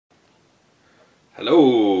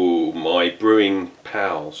Hello my brewing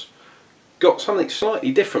pals. Got something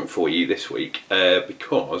slightly different for you this week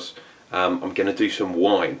because I'm going to do some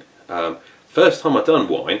wine. First time I've done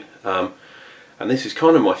wine, and this is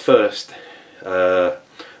kind of my first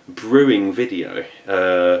brewing video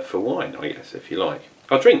for wine, I guess, if you like.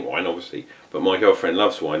 I drink wine obviously, but my girlfriend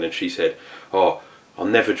loves wine and she said, oh, I'll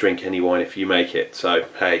never drink any wine if you make it, so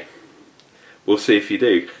hey, we'll see if you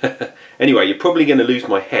do. Anyway, you're probably going to lose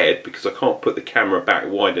my head because I can't put the camera back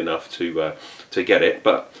wide enough to get it,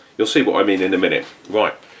 but you'll see what I mean in a minute.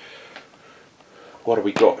 Right, what have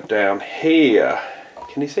we got down here?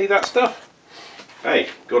 Can you see that stuff? Hey,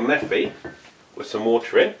 got an FV with some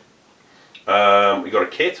water in. We got a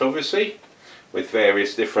kit, obviously, with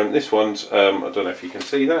various different. This one's I don't know if you can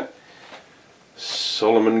see that,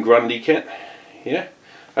 Solomon Grundy kit. Yeah,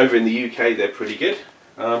 over in the UK they're pretty good.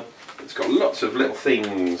 It's got lots of little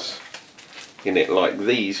things in it, like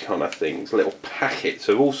these kind of things, little packets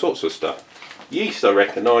of all sorts of stuff. Yeast I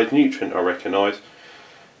recognise, nutrient I recognise,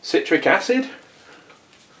 citric acid,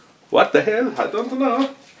 what the hell, I don't know.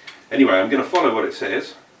 Anyway, I'm going to follow what it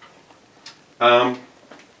says.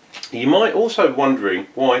 You might also be wondering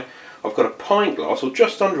why I've got a pint glass, or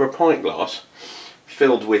just under a pint glass,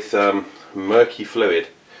 filled with murky fluid.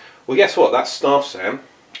 Well, guess what, that's staff sand.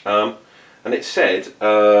 And it said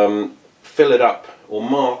fill it up or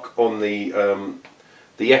mark on the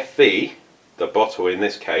FV, the bottle in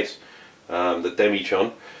this case, the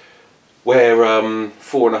Demijohn, where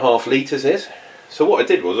 4.5 litres is. So what I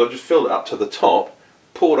did was I just filled it up to the top,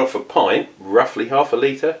 poured off a pint, roughly half a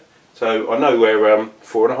litre, so I know where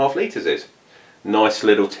 4.5 litres is. Nice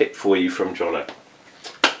little tip for you from Jono.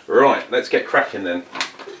 Right, let's get cracking then.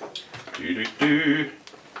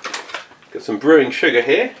 Got some brewing sugar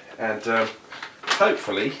here, and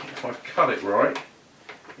hopefully, if I cut it right,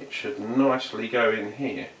 it should nicely go in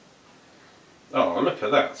here. Oh, look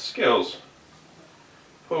at that, skills!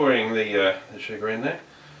 Pouring the sugar in there.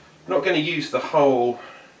 I'm not going to use the whole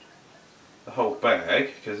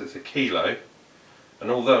bag because it's a kilo, and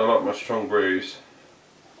although I like my strong brews,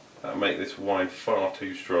 that'll make this wine far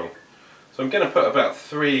too strong. So I'm going to put about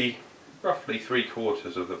roughly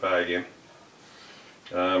 3/4 of the bag in.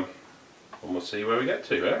 And we'll see where we get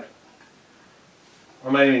to, eh?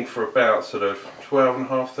 I'm aiming for about sort of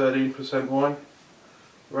 12.5–13% wine,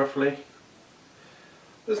 roughly.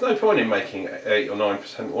 There's no point in making 8 or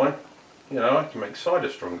 9% wine. You know, I can make cider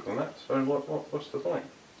stronger than that, so what's the point?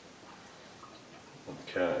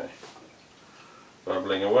 Okay,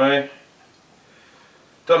 bubbling away.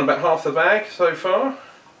 Done about half the bag so far.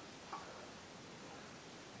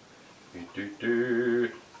 I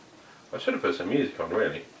should have put some music on,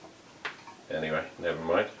 really. Anyway, never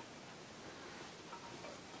mind.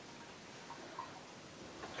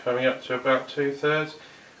 Coming up to about 2/3.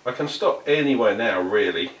 I can stop anywhere now,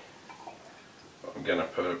 really. I'm going to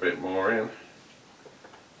put a bit more in.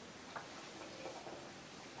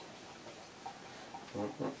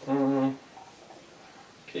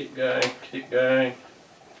 Keep going, keep going.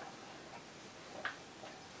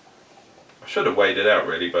 I should have weighed it out,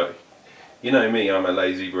 really, but you know me, I'm a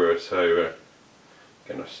lazy brewer, so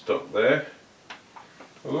going to stop there.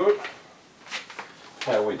 Whoop.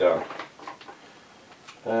 How are we done?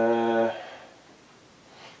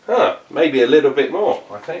 Maybe a little bit more,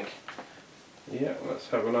 I think. Yeah, let's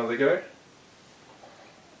have another go.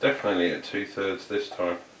 Definitely at 2/3 this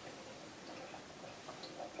time.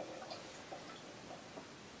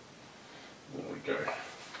 There we go.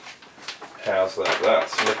 How's that?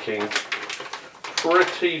 That's looking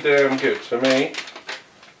pretty damn good to me.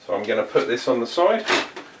 So I'm going to put this on the side.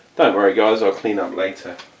 Don't worry guys, I'll clean up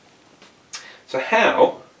later. So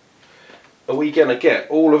how are we going to get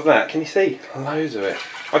all of that? Can you see? Loads of it.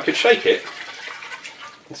 I could shake it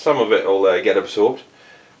and some of it will get absorbed.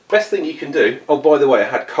 Best thing you can do, oh by the way I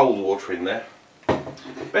had cold water in there.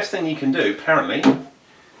 Best thing you can do apparently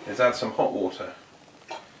is add some hot water.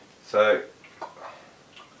 So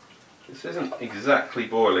this isn't exactly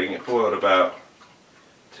boiling, it boiled about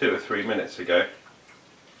 2 or 3 minutes ago.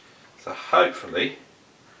 So hopefully,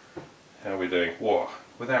 how are we doing? What?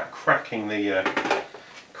 Without cracking the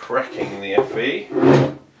FV,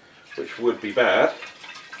 which would be bad.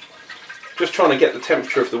 Just trying to get the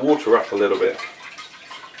temperature of the water up a little bit,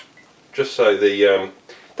 just so the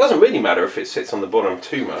doesn't really matter if it sits on the bottom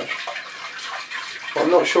too much. But I'm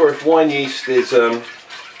not sure if wine yeast is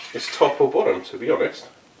top or bottom, to be honest.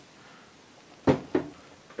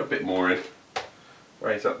 Put a bit more in,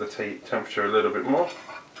 raise up the temperature a little bit more.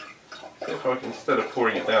 See if I can, instead of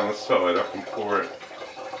pouring it down the side, I can pour it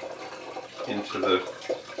into the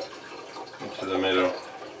middle.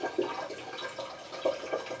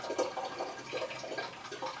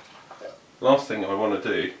 last thing I want to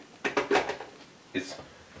do is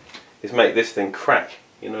make this thing crack,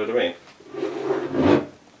 you know what I mean?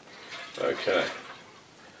 Okay,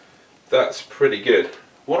 that's pretty good.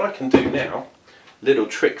 What I can do now, little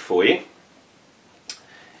trick for you,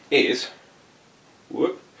 is,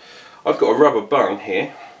 whoop, I've got a rubber bung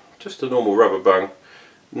here, just a normal rubber bung,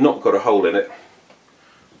 not got a hole in it.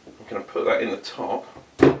 I'm going to put that in the top,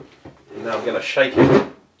 and now I'm going to shake it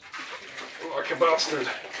like a bastard.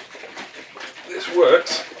 This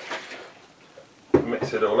works.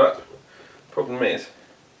 Mix it all up. Problem is,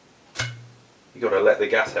 you got to let the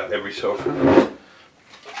gas out every so often.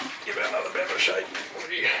 Give it another bit of a shake.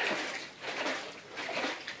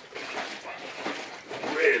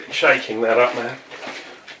 Really shaking that up, man.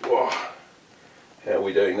 Whoa. How are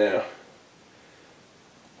we doing now?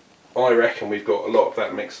 I reckon we've got a lot of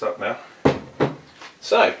that mixed up now.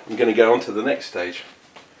 So I'm going to go on to the next stage,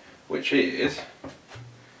 which is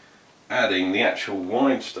adding the actual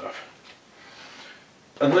wine stuff.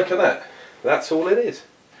 And look at that. That's all it is.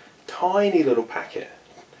 Tiny little packet.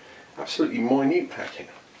 Absolutely minute packet.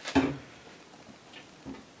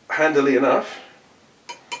 Handily enough,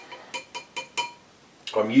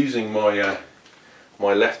 I'm using my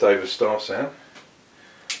my leftover Star San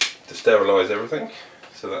to sterilise everything,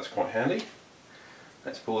 so that's quite handy.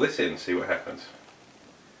 Let's pour this in and see what happens.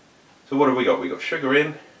 So what have we got? We've got sugar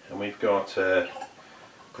in, and we've got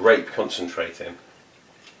grape concentrate in.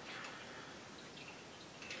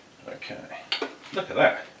 Okay, look at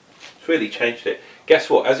that. It's really changed it. Guess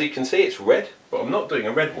what? As you can see, it's red, but I'm not doing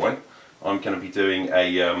a red wine. I'm going to be doing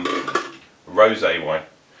a rosé wine.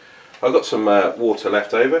 I've got some water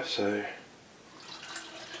left over, so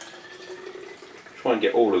try and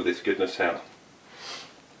get all of this goodness out.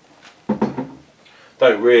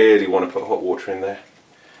 Don't really want to put hot water in there,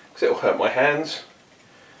 because it'll hurt my hands,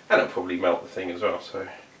 and it'll probably melt the thing as well, so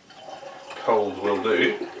cold will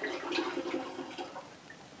do.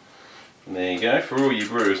 And there you go, for all you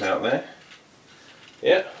brewers out there.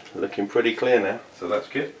 Yeah, looking pretty clear now, so that's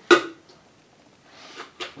good.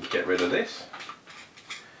 Get rid of this.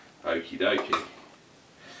 Okie dokie.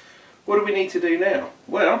 What do we need to do now?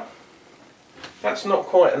 Well, that's not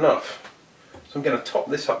quite enough. So I'm going to top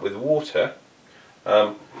this up with water,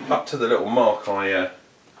 up to the little mark I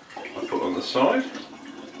put on the side,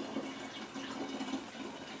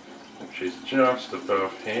 which is just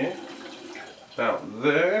above here, about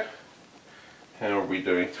there. How are we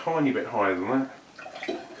doing? Tiny bit higher than that.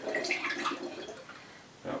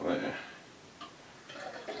 About there.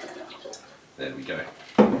 There we go.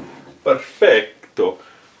 Perfecto.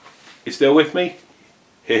 You still with me?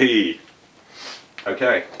 Hey.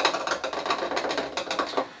 Okay.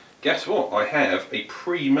 Guess what? I have a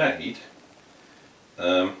pre-made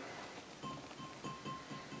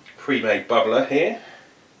bubbler here,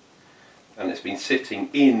 and it's been sitting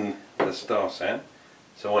in the Star San,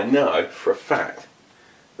 so I know for a fact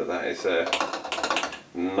that that is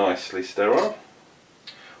nicely sterile.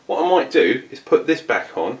 What I might do is put this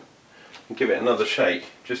back on and give it another shake,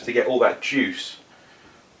 just to get all that juice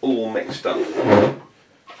all mixed up. I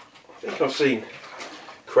think I've seen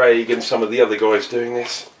Craig and some of the other guys doing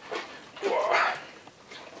this.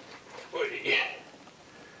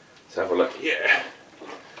 Let's have a look. Yeah.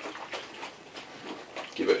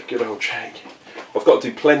 Give it a good old shake. I've got to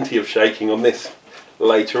do plenty of shaking on this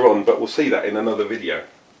later on, but we'll see that in another video.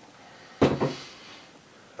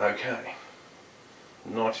 Okay.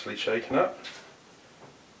 Nicely shaken up.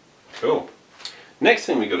 Cool. Next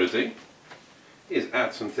thing we've got to do is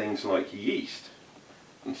add some things like yeast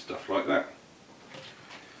and stuff like that.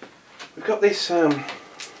 We've got this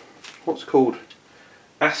what's called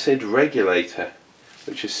acid regulator,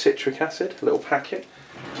 which is citric acid, a little packet.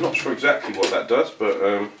 I'm not sure exactly what that does, but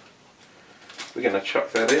we're going to chuck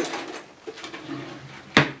that in.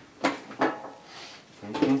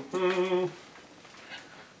 Going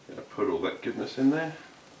to put all that goodness in there.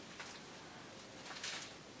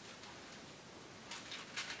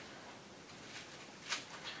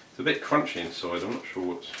 It's a bit crunchy inside, I'm not sure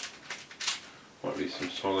what's... Might be some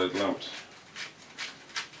solid lumps.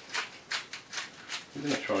 I'm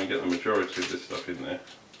going to try and get the majority of this stuff in there.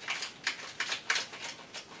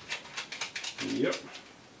 Yep.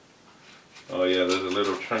 Oh yeah, there's a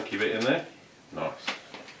little chunky bit in there. Nice.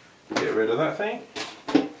 Get rid of that thing.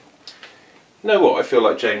 You know what, I feel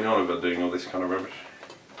like Jamie Oliver doing all this kind of rubbish.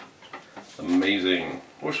 Amazing.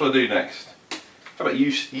 What shall I do next? How about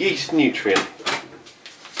yeast nutrient?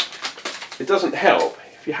 It doesn't help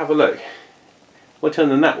if you have a look. When I turn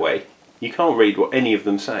them that way, you can't read what any of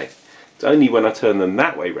them say. It's only when I turn them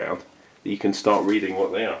that way round that you can start reading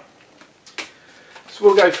what they are. So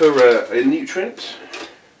we'll go for a nutrient.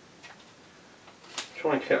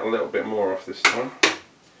 Try and get a little bit more off this time,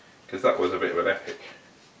 because that was a bit of an epic.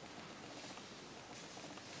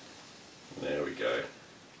 There we go.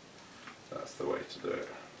 That's the way to do it.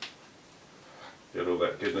 Get all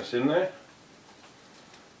that goodness in there.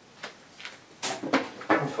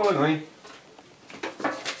 And finally,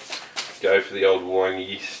 go for the old wine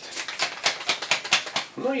yeast.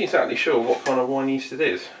 I'm not exactly sure what kind of wine yeast it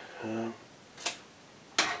is.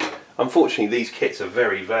 Unfortunately, these kits are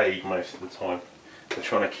very vague most of the time. They're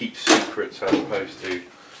trying to keep secrets as opposed to,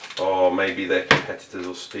 oh, maybe their competitors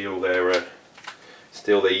will steal their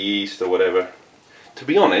yeast or whatever. To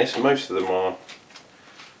be honest, most of them are,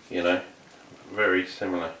 you know, very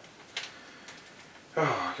similar.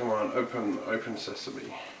 Oh, come on, open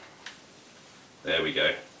sesame. There we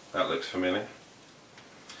go. That looks familiar.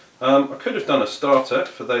 I could have done a starter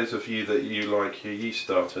for those of you that you like your yeast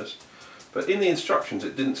starters, but in the instructions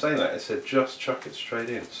it didn't say that. It said just chuck it straight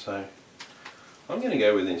in. So I'm going to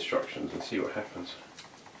go with the instructions and see what happens.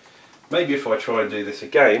 Maybe if I try and do this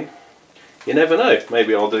again, you never know.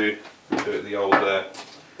 Maybe I'll do it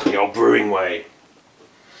the old brewing way.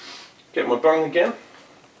 Get my bung again.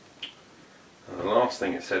 And the last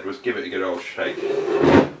thing it said was give it a good old shake.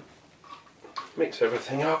 Mix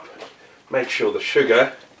everything up. Make sure the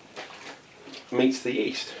sugar meets the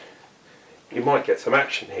yeast. You might get some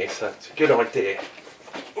action here, so it's a good idea.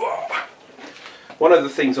 One of the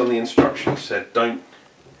things on the instructions said don't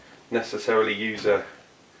necessarily use a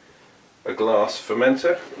glass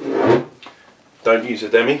fermenter. Don't use a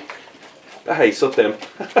demi. But hey, sod them.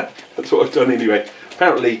 That's what I've done anyway.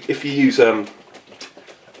 Apparently, if you use a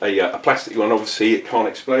plastic one, obviously it can't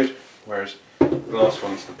explode, whereas glass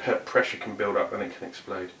ones, the pressure can build up and it can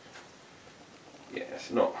explode. Yeah,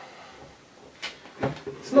 it's not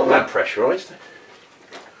that pressurised.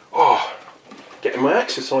 Oh, getting my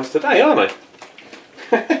exercise today, aren't I?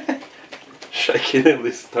 Shaking all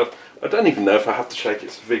this stuff. I don't even know if I have to shake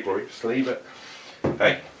it so vigorously, but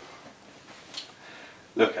hey,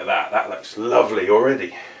 look at that. That looks lovely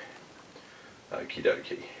already. Okie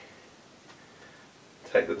dokie.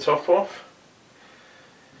 Take the top off.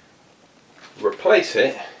 Replace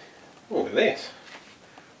it with this.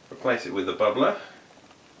 Replace it with the bubbler.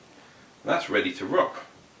 That's ready to rock.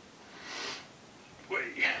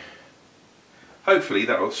 Hopefully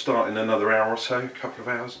that will start in another hour or so, a couple of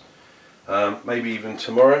hours. Maybe even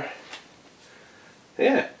tomorrow.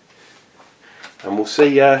 Yeah. And we'll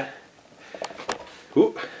see.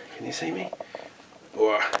 Ooh, can you see me?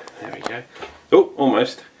 Oh, there we go. Oh,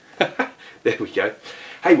 almost. There we go.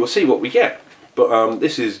 Hey, we'll see what we get. But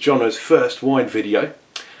this is Jono's first wine video.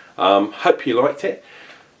 Hope you liked it.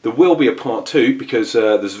 There will be a part 2 because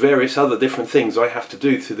there's various other different things I have to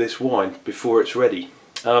do to this wine before it's ready.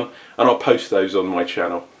 And I'll post those on my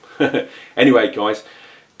channel. Anyway guys,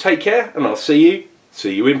 take care and I'll see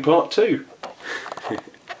you in part 2.